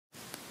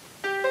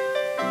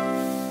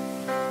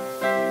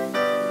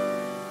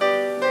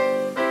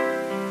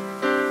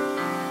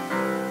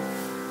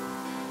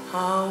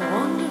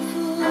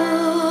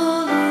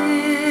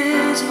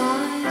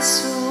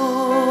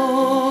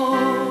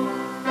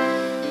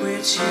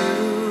which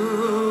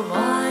you,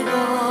 my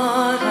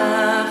God,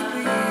 have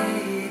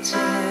created.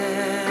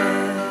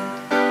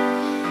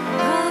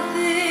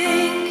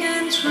 Nothing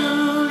can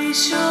truly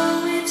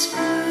show its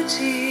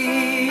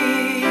beauty.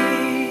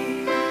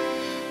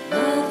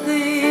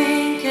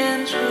 Nothing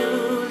can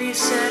truly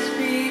set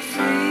me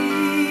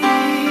free,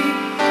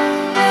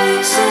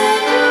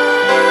 except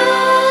your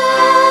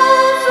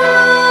love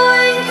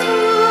flowing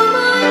through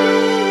my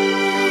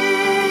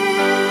being,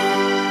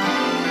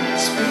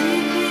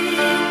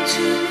 speaking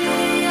to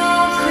me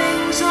of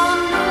things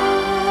unknown,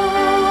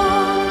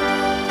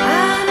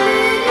 and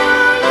in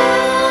your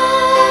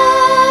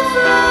love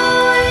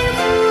flowing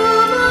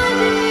through my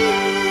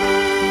being,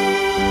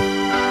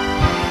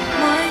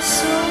 my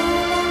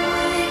soul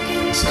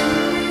awakens to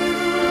you,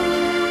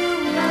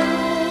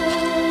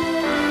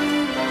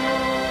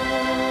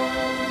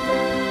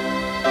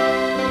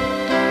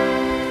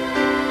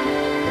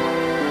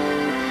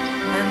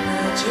 and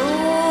the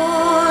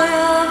joy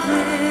of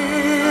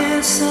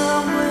this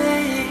awakening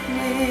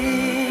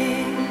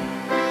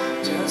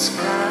just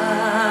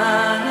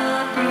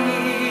cannot be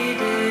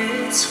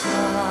described.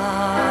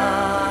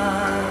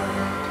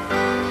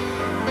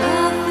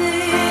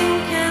 Nothing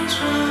can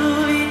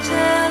truly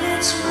tell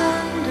its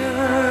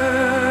wonder.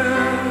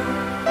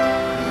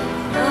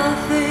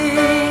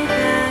 Nothing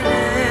can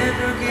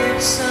ever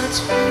give such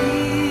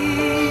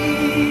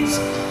peace,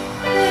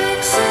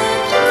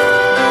 except your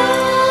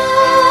love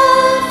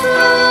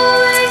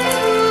flowing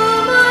through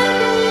my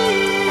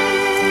being,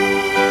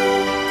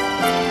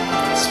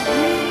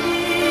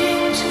 speaking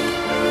to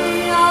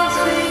me of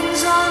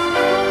things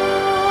unknown,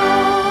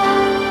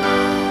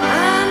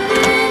 and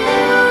in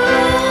your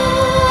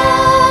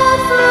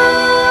love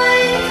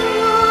flowing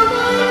through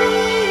my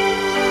being,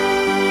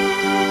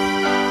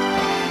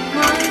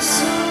 my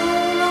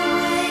soul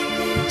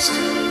awakens to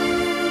you.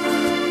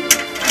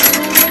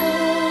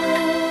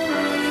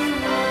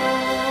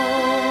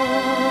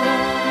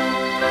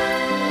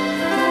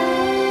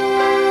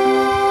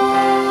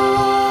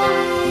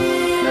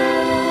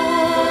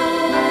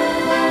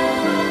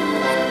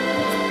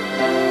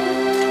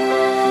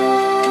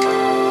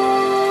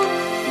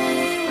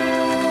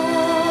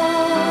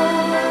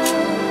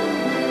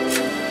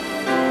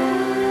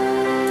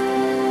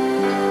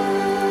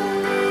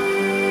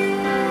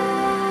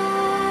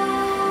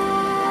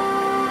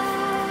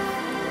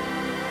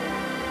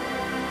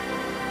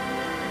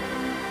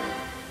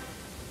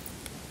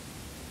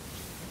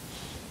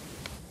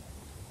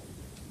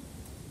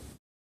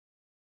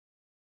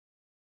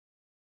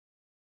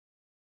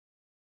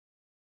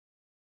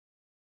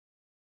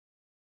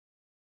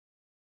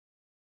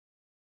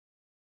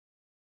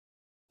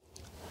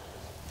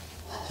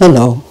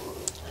 Hello,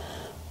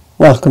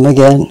 welcome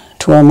again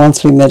to our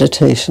monthly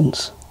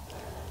meditations.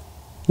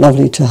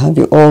 Lovely to have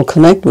you all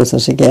connect with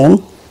us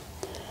again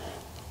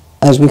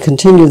as we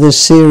continue this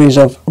series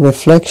of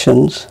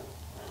reflections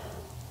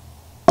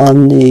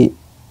on the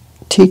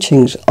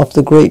teachings of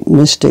the great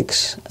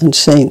mystics and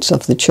saints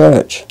of the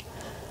Church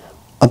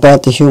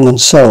about the human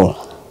soul.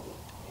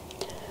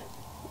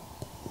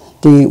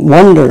 The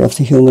wonder of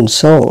the human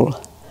soul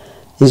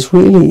is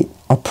really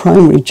a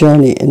primary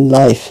journey in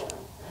life,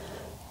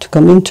 to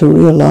come in to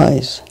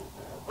realize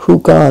who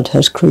God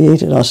has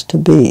created us to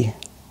be.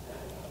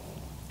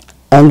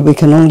 And we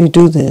can only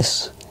do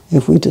this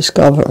if we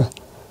discover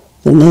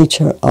the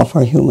nature of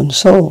our human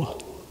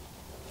soul.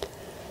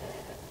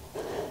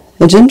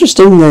 It's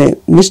interesting, the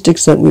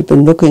mystics that we've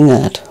been looking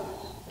at,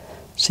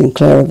 St.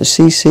 Clare of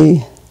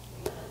Assisi,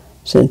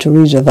 St.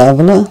 Teresa of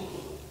Avila,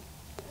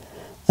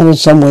 and in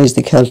some ways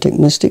the Celtic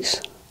mystics,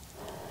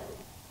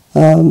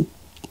 they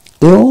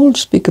all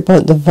speak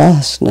about the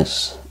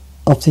vastness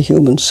of the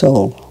human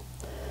soul.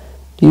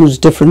 They use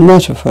different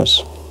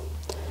metaphors.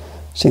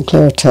 St.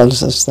 Clare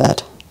tells us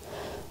that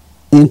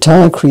the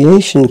entire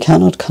creation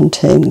cannot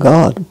contain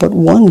God, but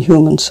one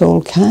human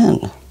soul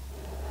can.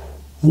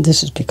 And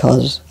this is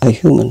because a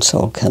human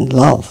soul can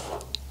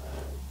love.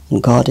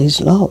 And God is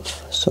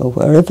love. So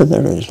wherever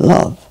there is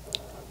love,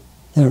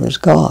 there is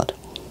God.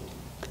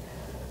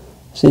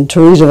 St.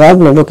 Teresa of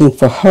Avila, looking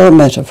for her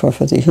metaphor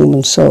for the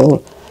human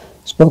soul,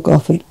 spoke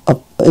of it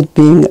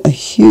being a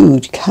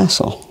huge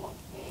castle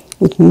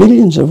with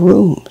millions of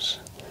rooms,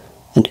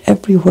 and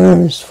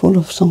everywhere is full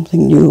of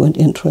something new and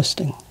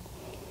interesting.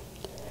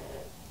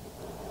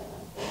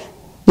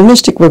 The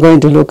mystic we're going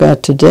to look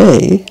at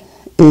today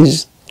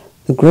is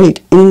the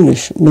great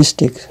English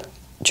mystic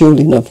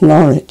Julian of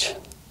Norwich,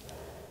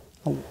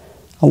 a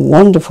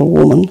wonderful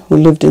woman who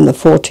lived in the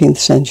 14th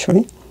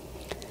century.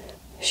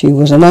 She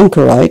was an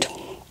anchorite,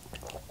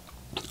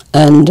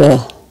 and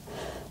an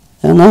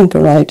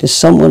anchorite is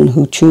someone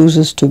who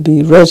chooses to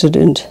be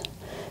resident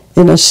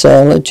in a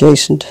cell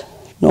adjacent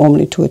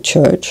normally to a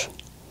church,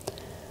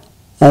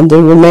 and they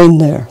remain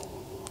there.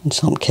 In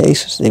some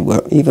cases they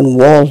were even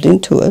walled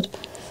into it,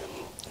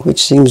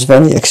 which seems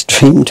very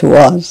extreme to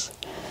us,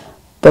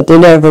 but they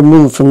never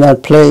moved from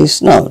that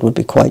place. Now it would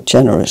be quite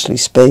generously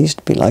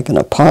spaced, be like an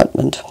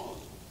apartment,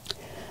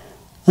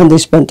 and they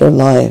spent their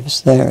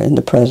lives there in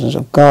the presence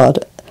of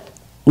God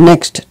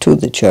next to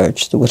the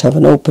church. They would have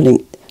an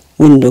opening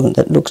window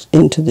that looks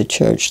into the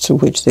church through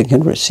which they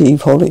can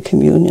receive Holy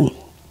Communion.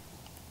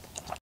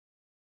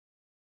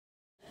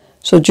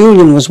 So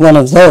Julian was one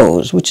of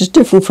those, which is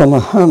different from a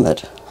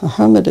hermit. A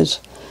hermit is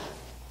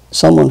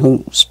someone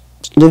who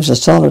lives a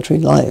solitary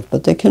life,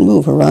 but they can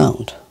move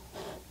around.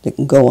 They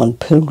can go on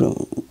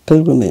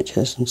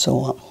pilgrimages and so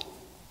on.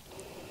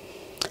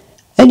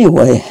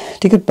 Anyway,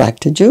 to get back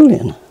to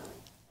Julian.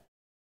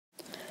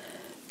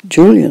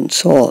 Julian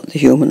saw the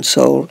human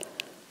soul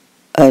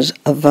as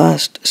a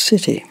vast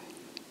city.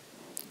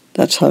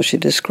 That's how she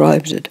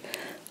describes it.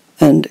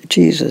 And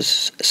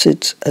Jesus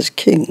sits as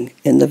king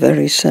in the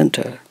very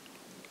center,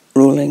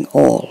 ruling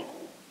all.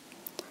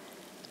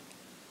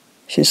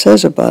 She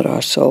says about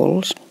our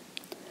souls,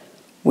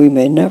 we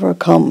may never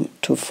come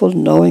to full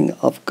knowing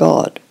of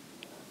God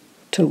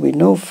till we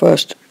know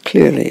first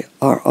clearly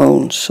our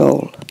own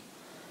soul.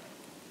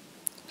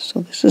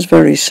 So this is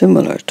very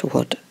similar to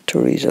what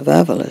Teresa of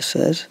Avila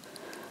says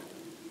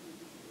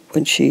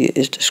when she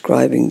is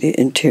describing the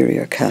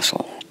interior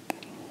castle.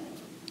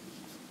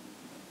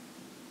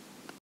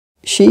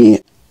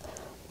 She,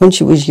 when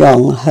she was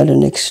young, had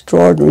an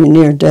extraordinary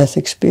near-death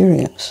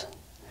experience.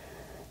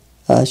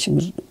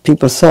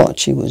 People thought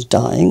she was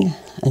dying,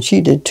 and she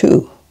did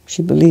too.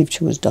 She believed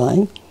she was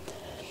dying.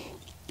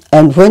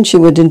 And when she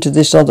went into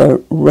this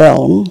other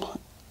realm,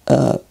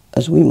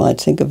 as we might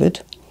think of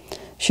it,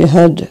 she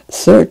had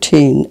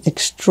 13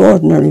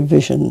 extraordinary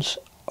visions,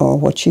 or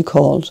what she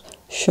calls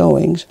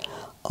showings,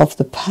 of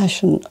the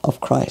Passion of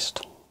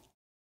Christ.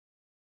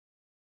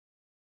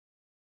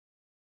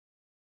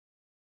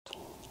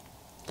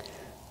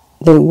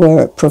 They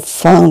were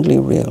profoundly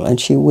real, and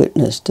she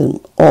witnessed them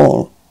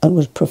all and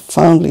was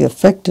profoundly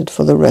affected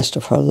for the rest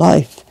of her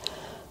life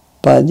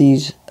by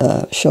these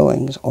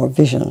showings or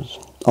visions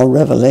or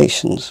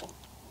revelations.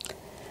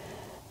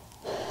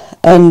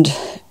 And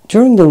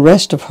during the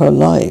rest of her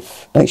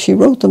life, she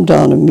wrote them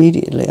down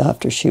immediately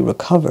after she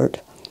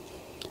recovered.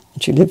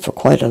 And she lived for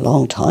quite a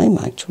long time,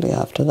 actually,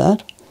 after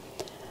that.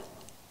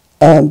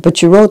 But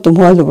she wrote them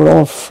while they were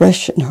all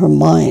fresh in her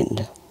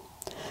mind.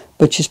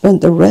 But she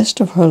spent the rest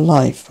of her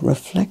life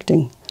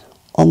reflecting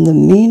on the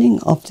meaning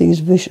of these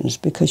visions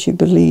because she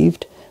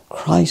believed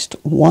Christ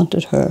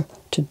wanted her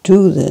to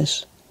do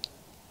this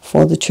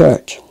for the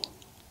church,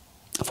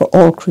 for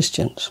all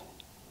Christians.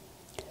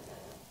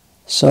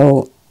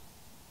 So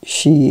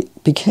she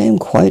became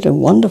quite a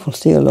wonderful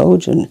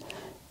theologian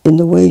in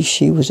the way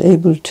she was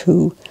able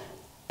to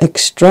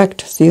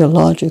extract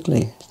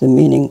theologically the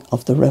meaning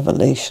of the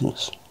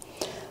revelations.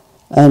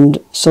 And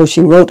so she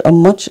wrote a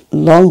much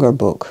longer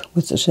book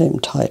with the same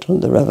title,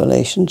 The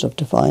Revelations of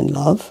Divine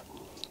Love.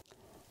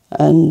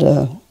 And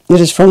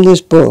it is from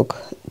this book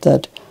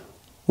that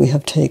we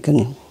have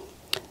taken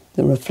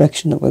the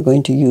reflection that we're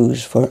going to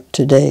use for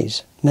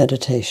today's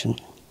meditation.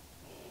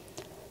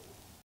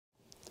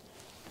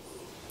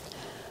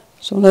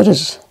 So let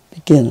us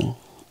begin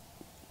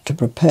to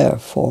prepare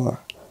for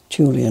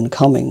Julian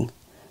coming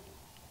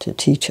to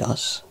teach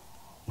us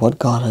what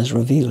God has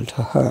revealed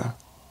to her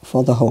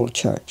for the whole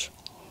church.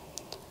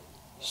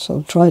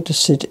 So try to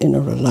sit in a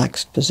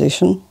relaxed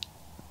position,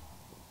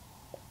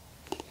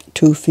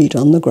 2 feet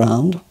on the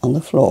ground, on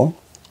the floor,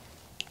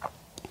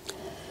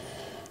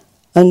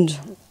 and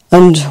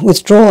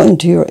withdraw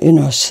into your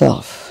inner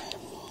self.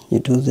 You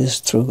do this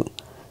through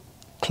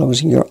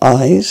closing your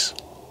eyes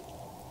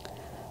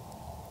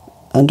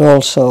and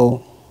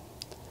also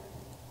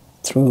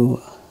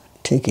through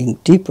taking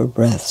deeper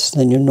breaths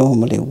than you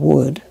normally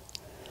would.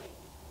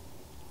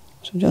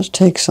 So just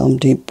take some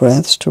deep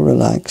breaths to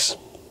relax.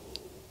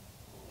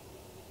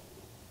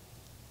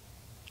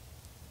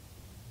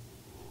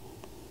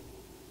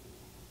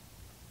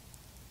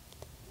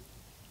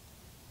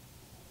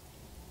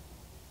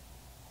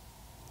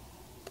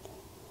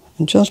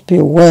 And just be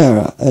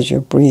aware as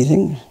you're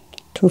breathing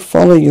to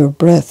follow your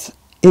breath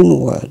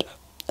inward.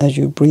 As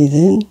you breathe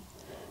in,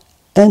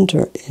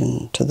 enter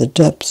into the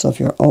depths of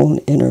your own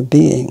inner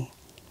being,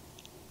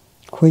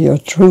 where your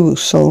true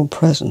soul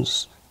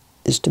presence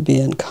is to be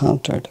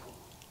encountered.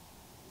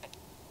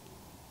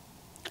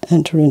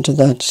 Enter into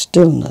that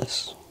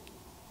stillness,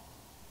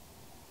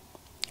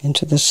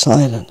 into the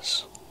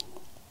silence,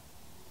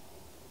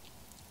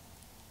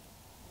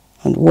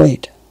 and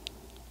wait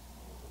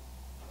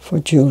for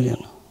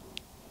Julian,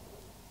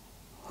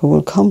 who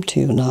will come to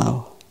you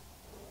now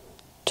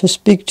to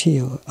speak to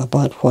you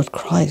about what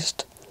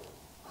Christ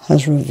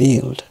has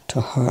revealed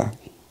to her.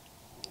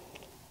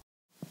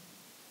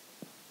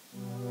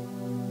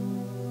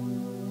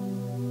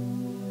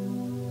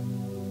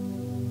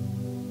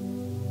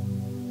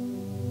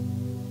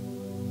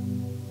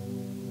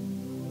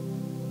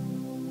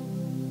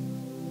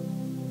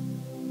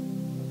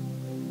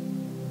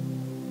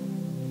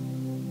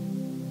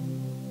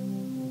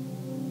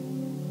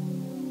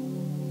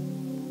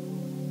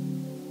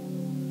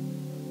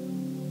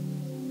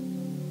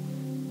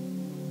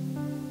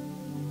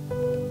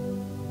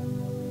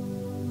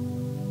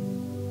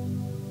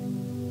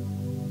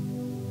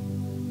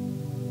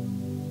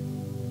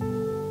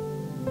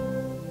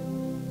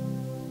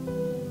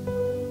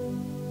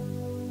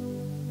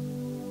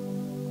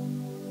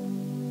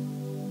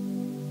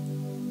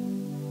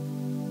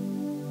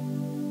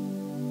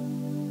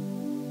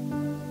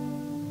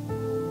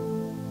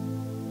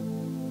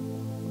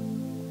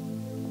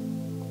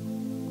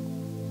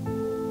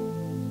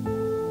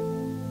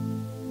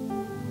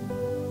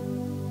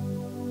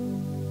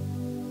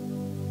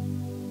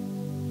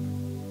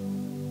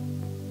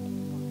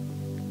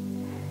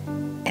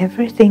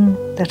 Everything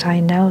that I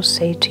now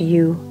say to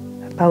you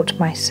about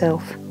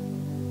myself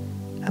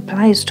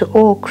applies to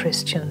all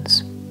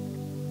Christians,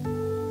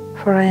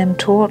 for I am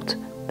taught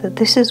that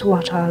this is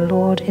what our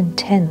Lord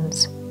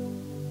intends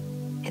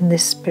in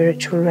this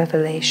spiritual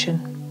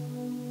revelation.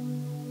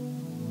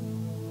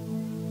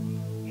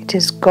 It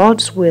is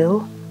God's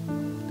will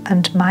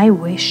and my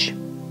wish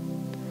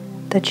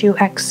that you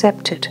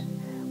accept it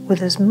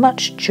with as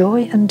much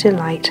joy and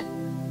delight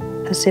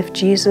as if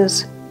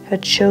Jesus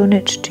had shown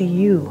it to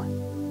you,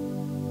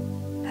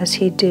 as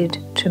he did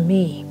to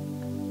me.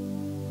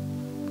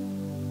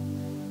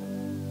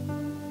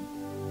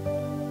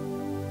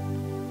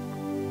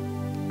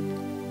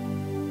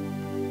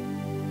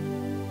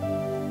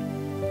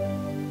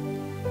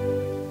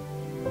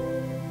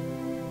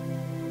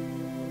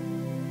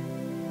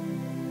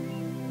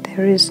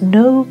 There is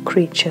no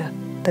creature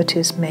that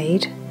is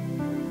made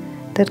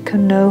that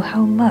can know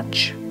how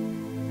much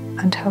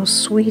and how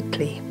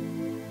sweetly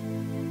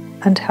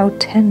and how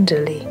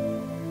tenderly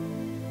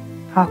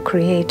our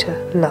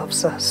Creator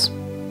loves us.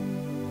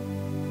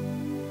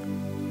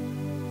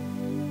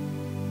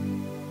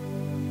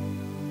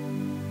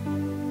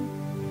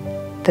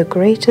 The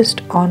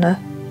greatest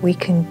honor we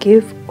can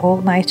give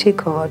Almighty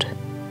God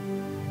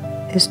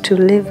is to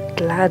live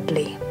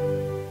gladly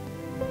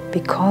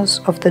because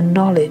of the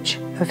knowledge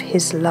of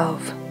His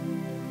love.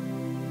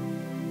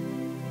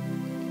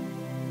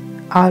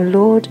 Our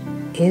Lord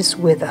is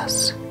with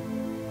us,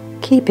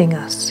 keeping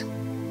us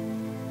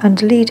and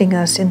leading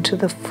us into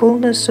the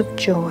fullness of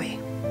joy.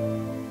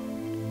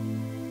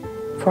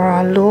 For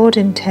our Lord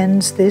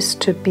intends this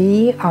to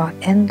be our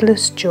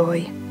endless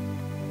joy,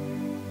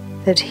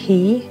 that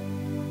He,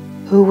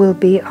 who will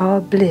be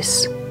our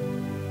bliss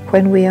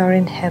when we are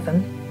in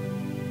heaven,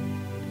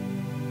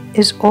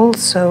 is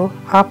also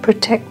our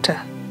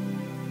protector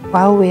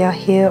while we are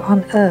here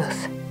on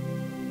earth.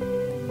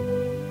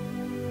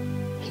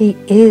 He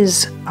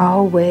is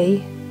our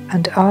way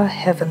and our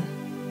heaven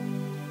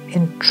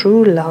in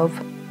true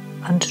love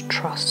and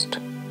trust.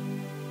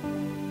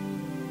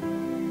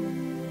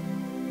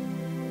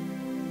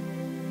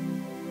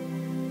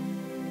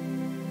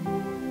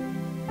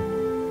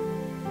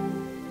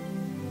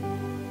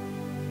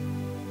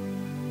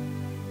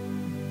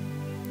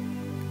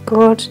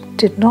 God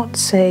did not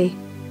say,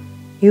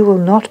 "You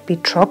will not be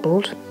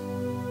troubled,"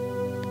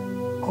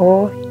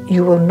 or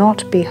 "You will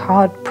not be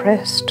hard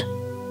pressed,"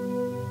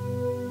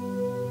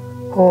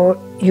 or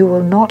 "You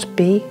will not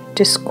be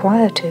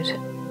disquieted."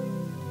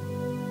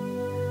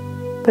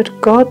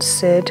 But God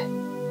said,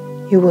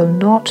 "You will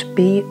not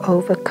be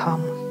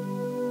overcome."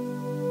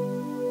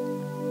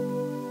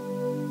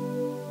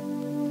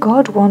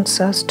 God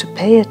wants us to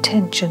pay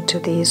attention to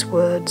these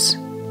words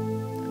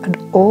and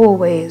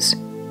always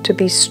to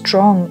be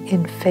strong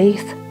in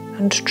faith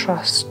and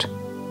trust.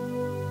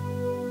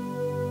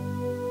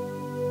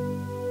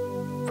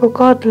 For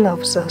God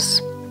loves us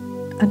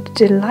and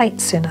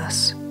delights in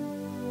us,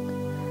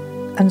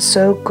 and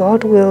so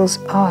God wills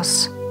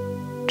us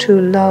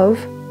to love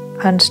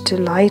and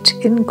delight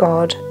in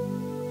God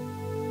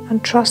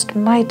and trust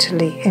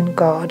mightily in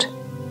God,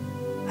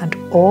 and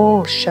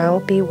all shall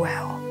be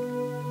well.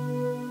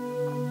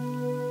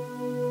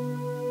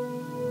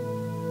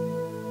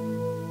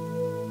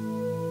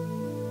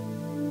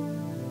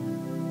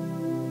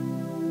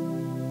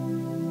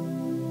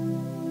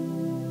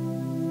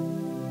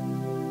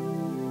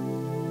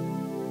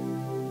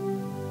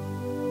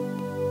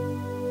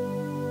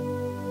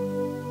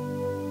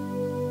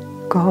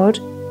 God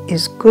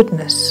is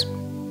goodness.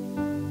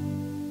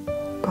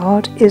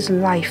 God is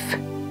life.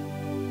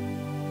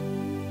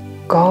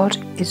 God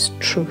is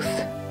truth.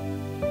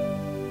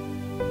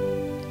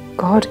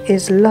 God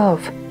is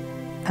love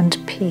and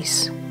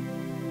peace.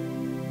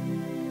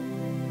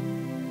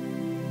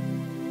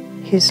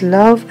 His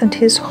love and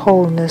His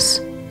wholeness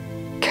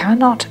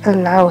cannot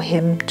allow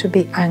Him to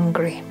be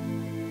angry.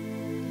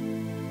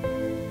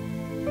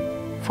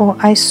 For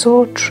I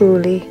saw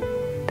truly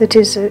that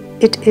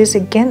it is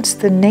against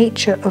the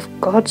nature of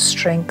God's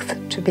strength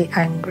to be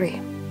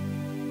angry,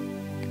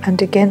 and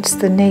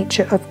against the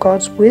nature of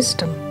God's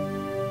wisdom,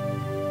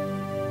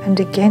 and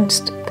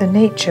against the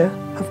nature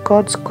of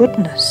God's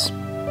goodness.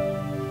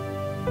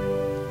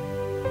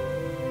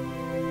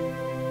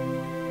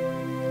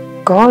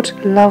 God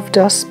loved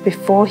us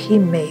before He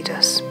made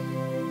us,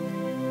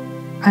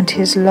 and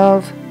His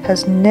love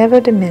has never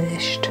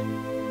diminished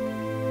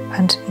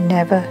and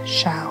never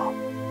shall.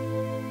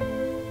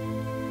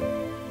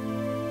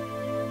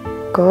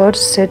 God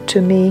said to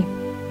me,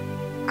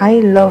 "I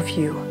love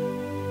you,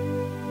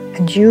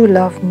 and you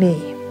love me,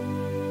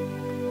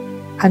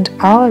 and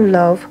our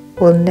love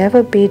will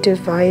never be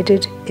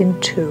divided in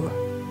two.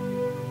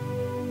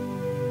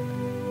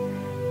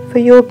 For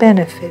your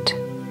benefit,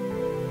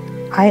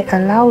 I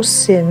allow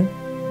sin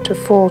to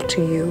fall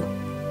to you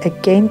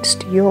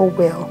against your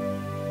will.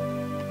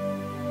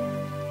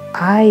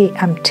 I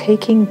am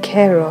taking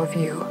care of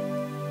you.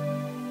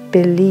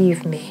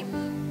 Believe me."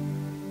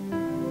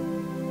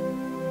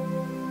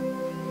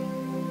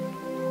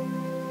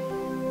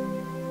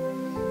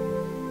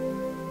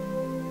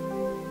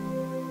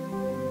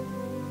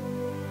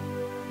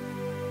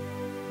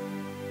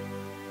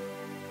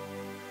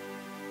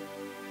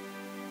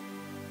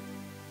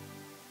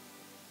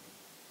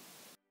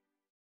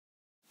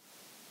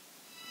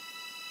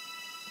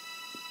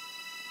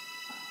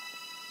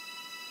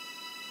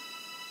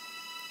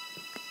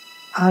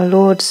 our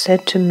Lord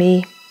said to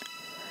me,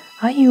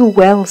 "Are you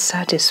well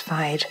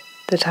satisfied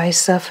that I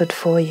suffered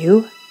for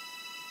you?"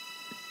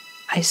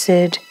 I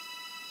said,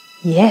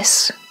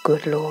 "Yes,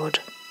 good Lord,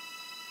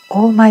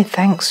 all my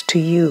thanks to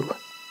you.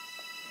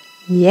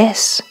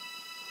 Yes,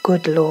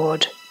 good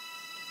Lord,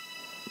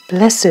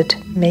 blessed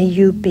may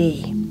you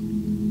be."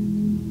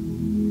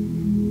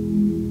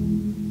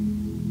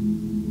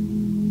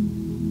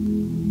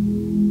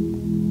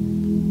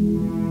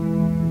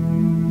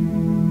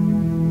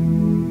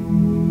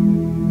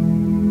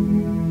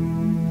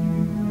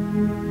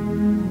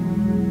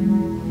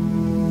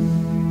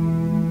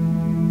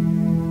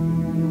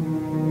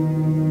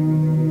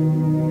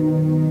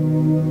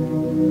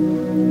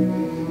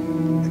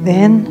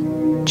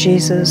 Then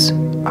Jesus,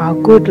 our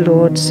good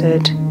Lord,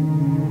 said,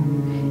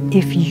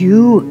 "If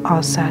you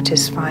are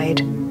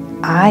satisfied,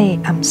 I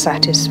am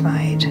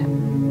satisfied."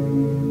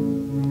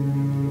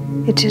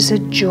 It is a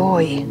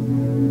joy,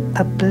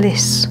 a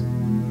bliss,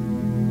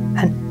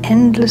 an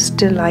endless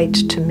delight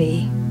to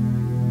me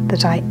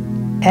that I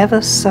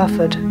ever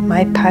suffered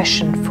my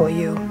passion for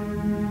you.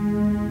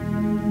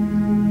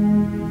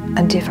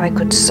 And if I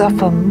could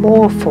suffer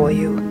more for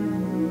you,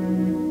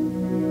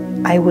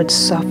 I would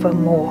suffer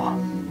more.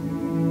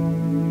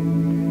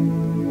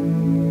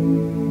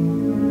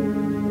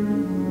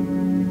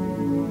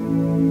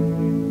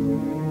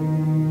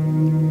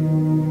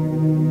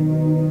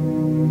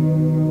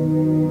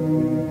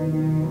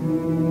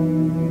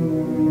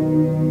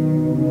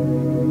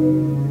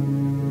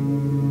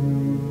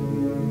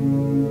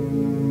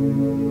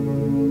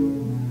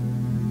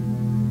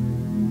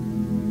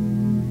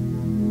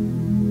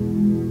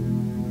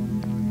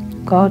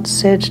 God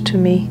said to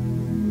me,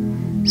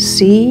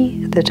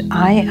 "See that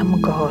I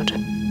am God.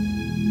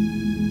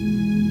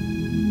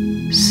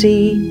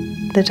 See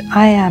that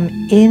I am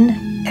in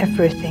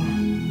everything.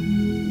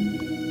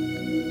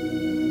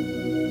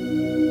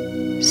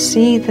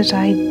 See that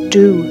I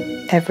do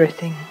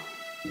everything.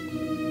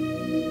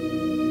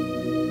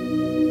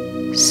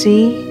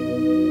 See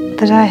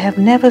that I have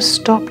never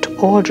stopped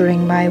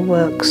ordering my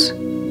works,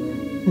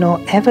 nor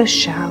ever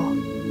shall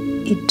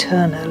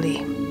eternally.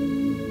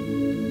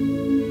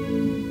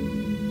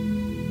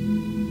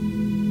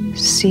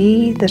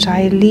 See that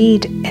I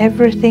lead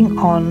everything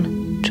on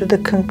to the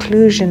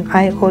conclusion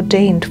I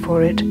ordained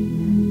for it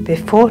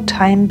before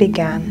time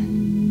began,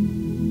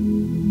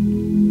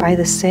 by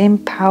the same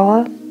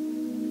power,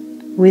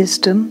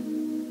 wisdom,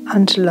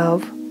 and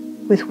love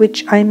with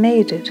which I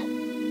made it.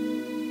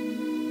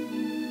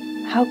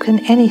 How can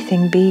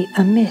anything be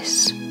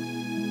amiss?"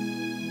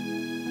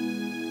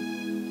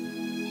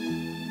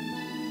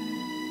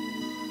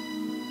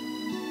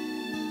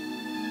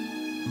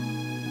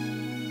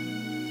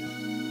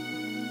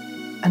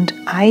 And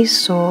I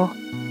saw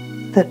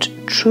that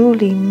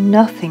truly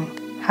nothing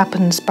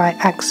happens by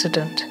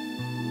accident,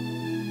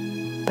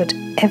 but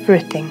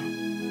everything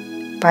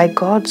by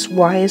God's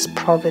wise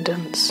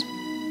providence.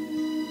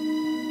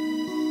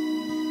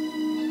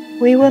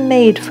 We were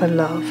made for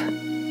love.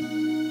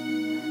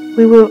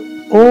 We will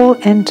all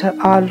enter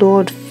our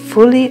Lord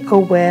fully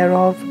aware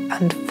of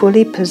and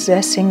fully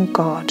possessing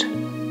God.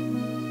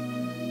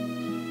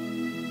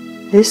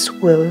 This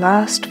will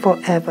last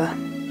forever.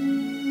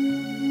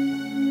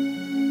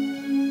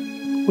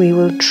 We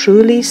will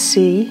truly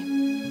see,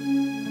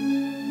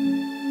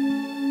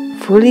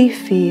 fully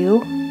feel,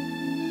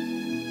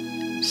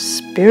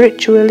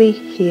 spiritually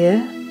hear,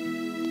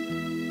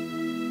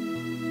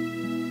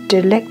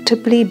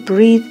 delectably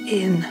breathe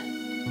in,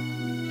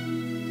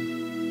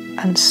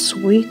 and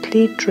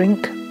sweetly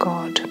drink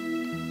God.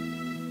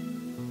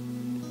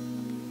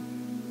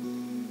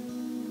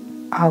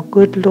 Our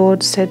good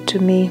Lord said to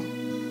me,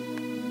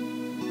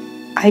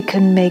 "I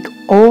can make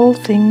all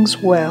things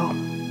well.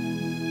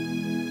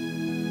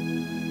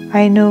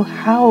 I know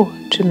how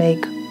to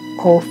make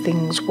all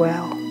things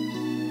well.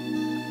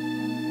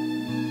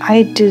 I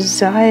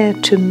desire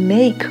to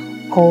make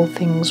all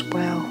things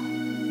well.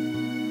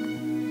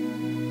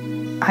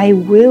 I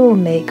will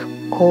make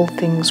all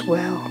things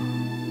well.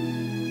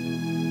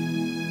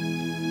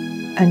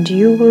 And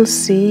you will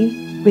see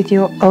with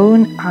your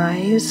own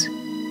eyes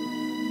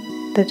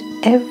that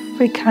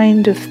every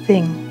kind of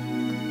thing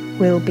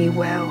will be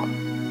well."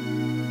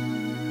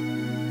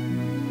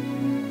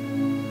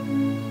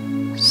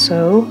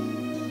 So,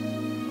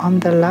 on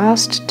the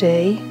last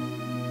day,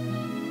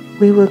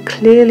 we will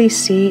clearly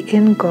see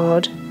in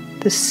God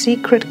the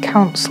secret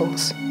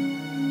counsels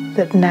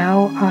that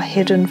now are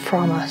hidden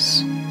from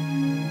us.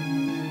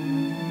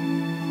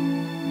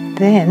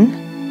 Then,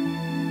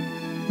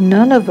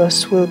 none of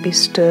us will be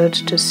stirred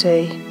to say,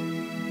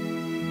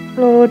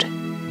 "Lord,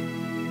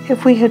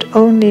 if we had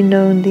only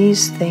known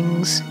these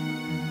things,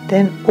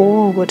 then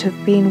all would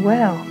have been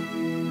well."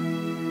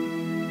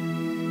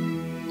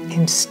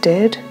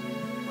 Instead,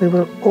 we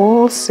will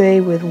all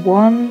say with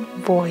one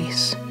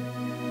voice,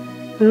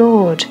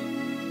 "Lord,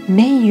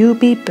 may you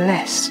be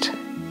blessed,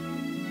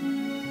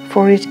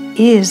 for it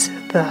is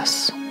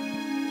thus.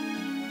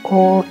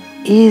 All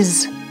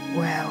is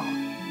well."